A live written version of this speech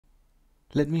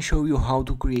Let me show you how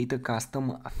to create a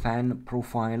custom fan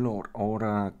profile or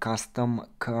a custom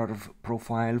curve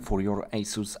profile for your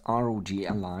Asus ROG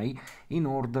Ally in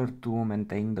order to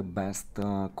maintain the best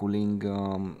cooling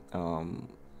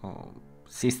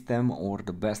system or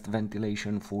the best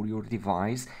ventilation for your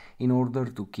device in order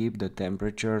to keep the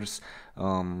temperatures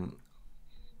in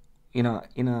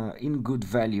good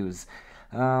values.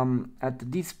 At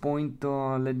this point,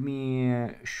 let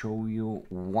me show you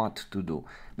what to do.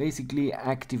 Basically,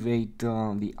 activate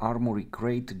the armory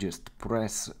crate. Just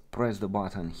press the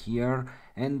button here,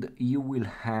 and you will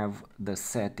have the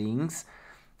settings.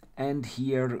 And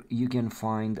here you can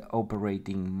find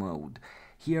operating mode.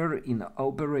 Here in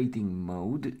operating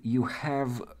mode you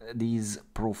have these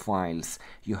profiles.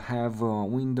 You have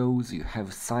Windows, you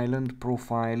have silent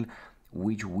profile,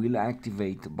 which will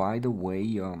activate. By the way,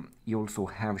 you also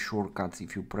have shortcuts.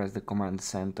 If you press the command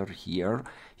center here,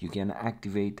 you can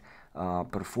activate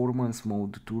performance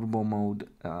mode, turbo mode,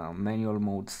 manual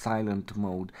mode, silent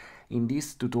mode. In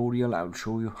this tutorial I'll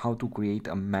show you how to create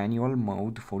a manual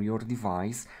mode for your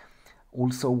device,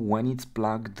 also when it's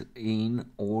plugged in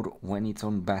or when it's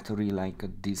on battery, like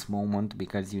at this moment,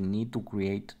 because you need to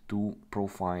create two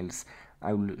profiles.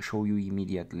 I will show you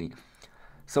immediately.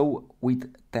 So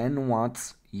with 10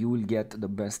 watts you will get the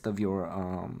best of your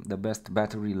the best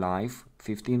battery life,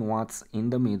 15 watts in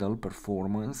the middle,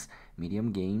 performance,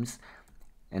 medium games,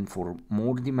 and for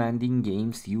more demanding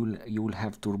games you'll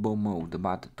have turbo mode.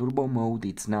 But turbo mode,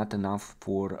 it's not enough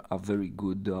for a very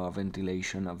good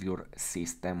ventilation of your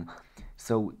system,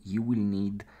 so you will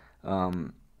need a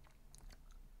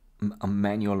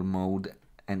manual mode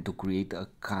and to create a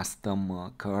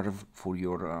custom curve for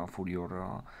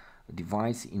your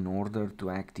device in order to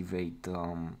activate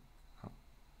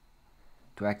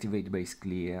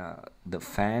basically the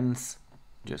fans.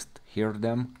 Just hear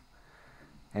them,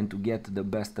 and to get the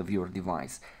best of your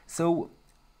device. So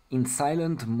in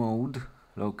silent mode,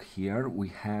 look here, we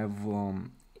have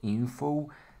info,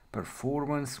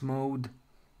 performance mode,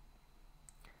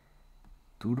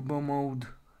 turbo mode,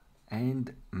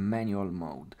 and manual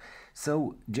mode.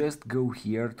 So just go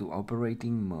here to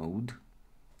operating mode,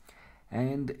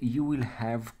 and you will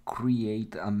have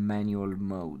create a manual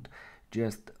mode.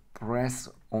 Just press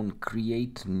on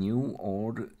create new,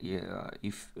 or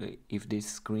if this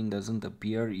screen doesn't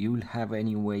appear, you will have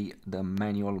anyway the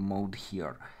manual mode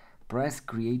here. Press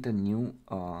create a new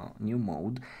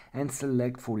mode and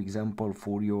select, for example,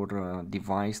 for your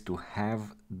device to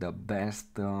have the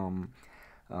best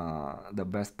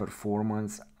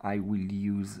performance. I will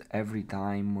use every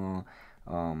time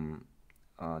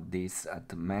this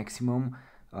at maximum.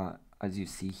 As you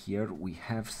see here, we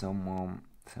have some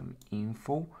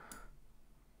info.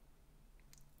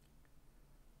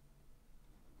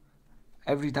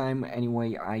 Every time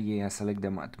anyway I select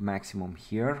them at maximum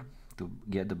here to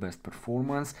get the best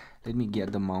performance. Let me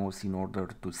get the mouse in order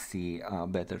to see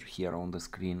better here on the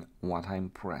screen what I'm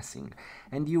pressing.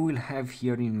 And you will have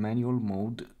here in manual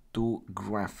mode two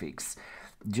graphics.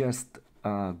 Just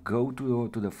go to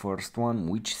the first one,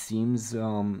 which seems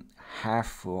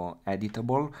half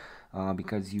editable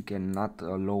because you cannot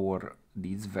lower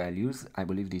these values. I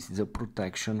believe this is a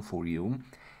protection for you.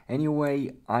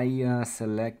 Anyway, I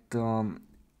select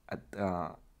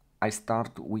I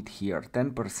start with here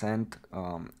 10%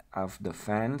 of the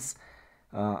fans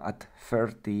at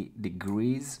 30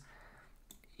 degrees.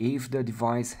 If the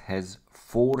device has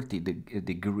 40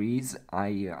 degrees,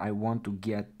 I want to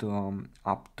get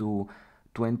up to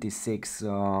 26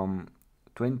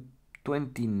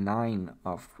 29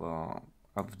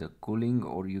 of the cooling,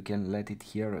 or you can let it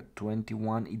here at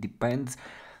 21. It depends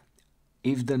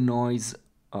if the noise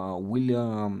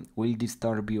will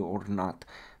disturb you or not.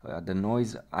 The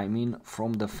noise, I mean,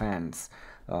 from the fans,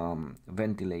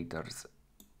 ventilators.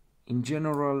 In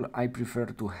general, I prefer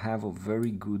to have a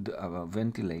very good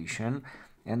ventilation,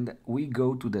 and we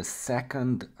go to the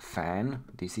second fan.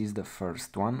 This is the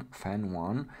first one, fan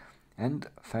 1, and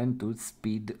fan 2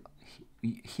 speed.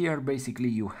 Here basically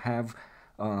you have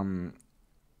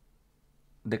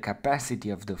the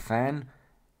capacity of the fan,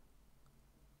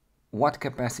 what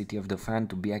capacity of the fan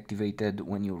to be activated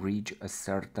when you reach a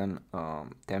certain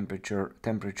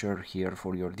temperature here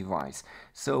for your device.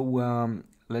 So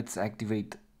let's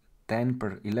activate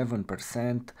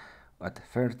 11% at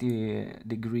 30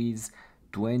 degrees,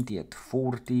 20 at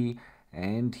 40,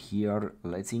 and here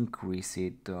let's increase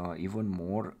it even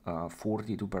more,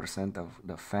 42% of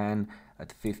the fan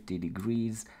at 50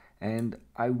 degrees. And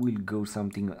I will go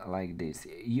something like this.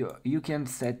 You can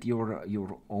set your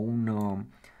own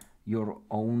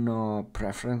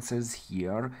preferences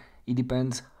here. It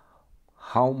depends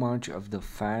how much of the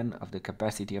fan, of the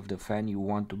capacity of the fan you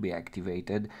want to be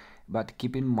activated, but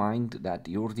keep in mind that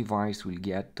your device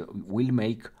will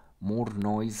make more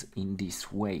noise in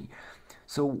this way.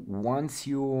 So once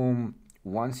you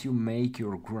make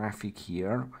your graphic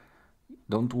here,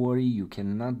 don't worry, you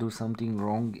cannot do something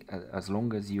wrong as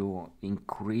long as you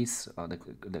increase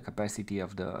the capacity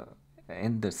of the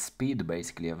and the speed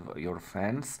basically of your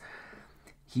fans.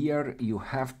 Here you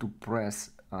have to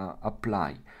press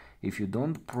apply. If you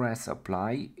don't press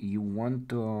apply, you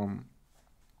won't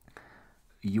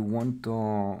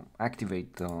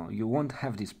activate, you won't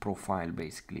have this profile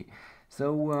basically.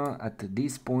 So at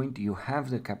this point you have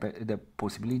the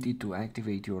possibility to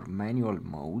activate your manual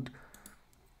mode.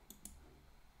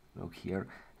 Look here,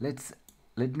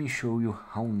 let me show you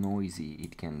how noisy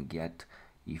it can get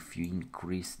if you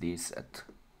increase this at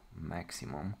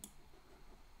maximum.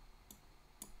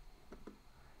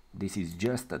 This is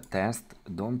just a test,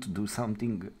 don't do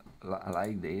something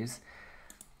like this.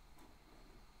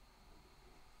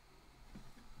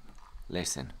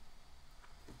 Listen.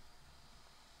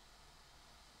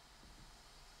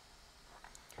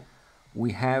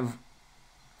 We have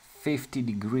 50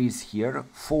 degrees here,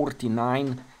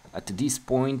 49. At this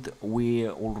point we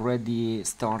already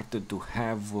started to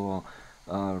have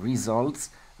results.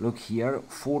 Look here,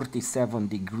 47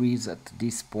 degrees at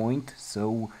this point.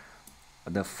 So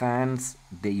the fans,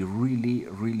 they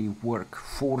really work.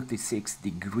 46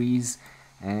 degrees,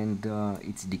 and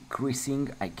it's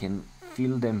decreasing. I can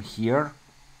feel them here,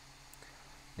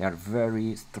 they are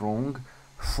very strong.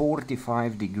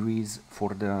 45 degrees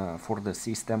for the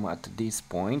system at this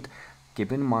point.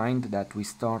 Keep in mind that we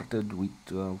started with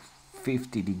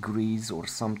 50 degrees or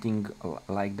something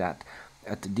like that.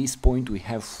 At this point we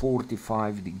have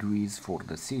 45 degrees for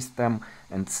the system,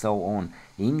 and so on.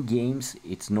 In games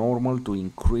it's normal to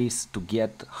increase, to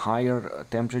get higher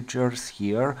temperatures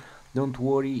here. Don't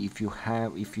worry if you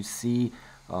see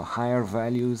higher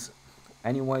values.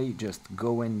 Anyway, just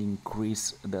go and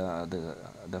increase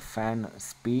the fan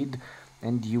speed,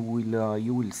 and you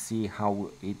will see how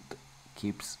it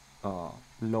keeps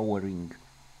lowering.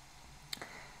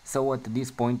 So at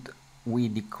this point we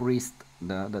decreased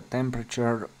the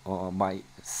temperature by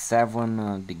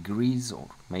 7 degrees, or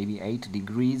maybe 8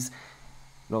 degrees.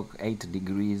 Look, 8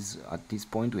 degrees. At this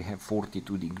point we have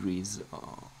 42 degrees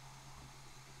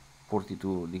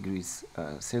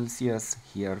Celsius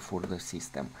here for the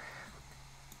system.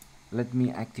 Let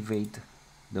me activate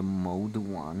the mode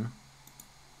 1.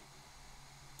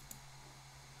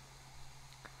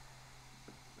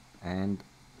 And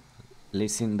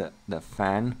listen, the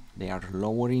fan, they are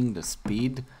lowering the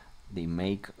speed, they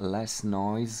make less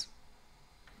noise,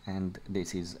 and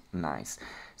this is nice.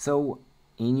 So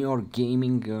in your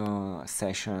gaming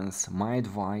sessions, my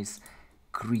advice,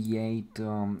 create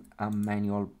a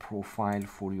manual profile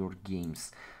for your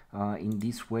games. In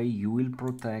this way you will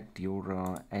protect your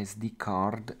SD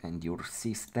card and your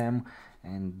system,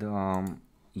 and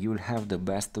you will have the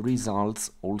best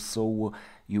results. Also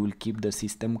you will keep the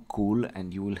system cool,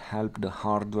 and you will help the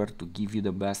hardware to give you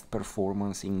the best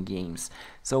performance in games.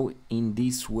 So in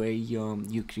this way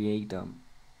you create a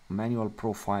manual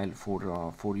profile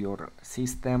for your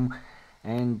system.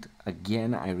 And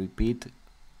again, I repeat,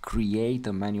 create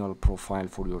a manual profile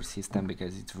for your system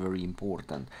because it's very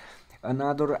important.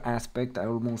 Another aspect I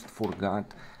almost forgot,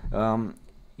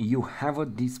 you have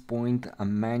at this point a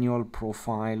manual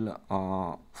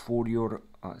profile for your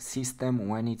system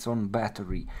when it's on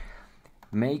battery.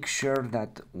 Make sure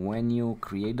that when you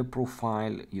create a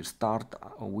profile you start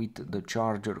with the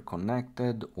charger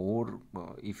connected, or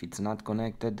if it's not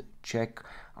connected, check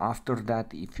after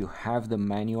that if you have the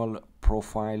manual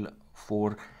profile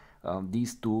for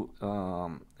these two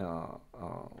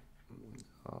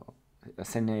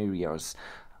scenarios,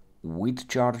 with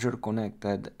charger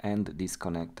connected and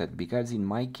disconnected, because in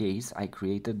my case I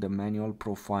created the manual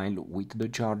profile with the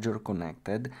charger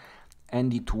connected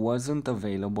and it wasn't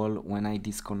available when I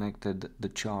disconnected the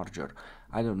charger.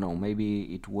 I don't know,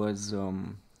 maybe it was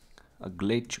a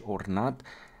glitch or not,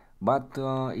 but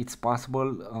it's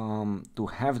possible to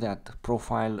have that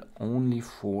profile only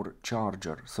for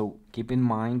charger. So keep in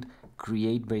mind,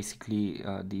 create basically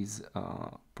these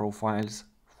profiles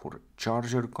for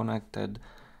charger connected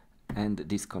and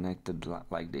disconnected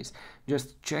like this.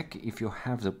 Just check if you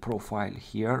have the profile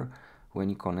here when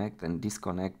you connect and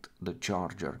disconnect the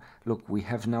charger. Look, we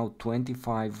have now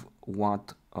 25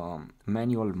 watt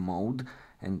manual mode,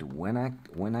 and when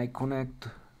I connect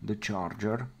the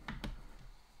charger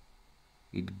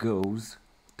it goes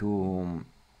to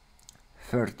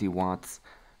 30 watts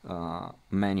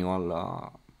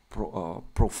manual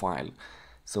profile,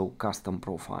 so custom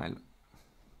profile.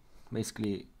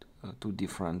 basically two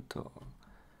different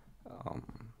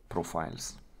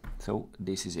profiles. So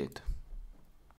this is it.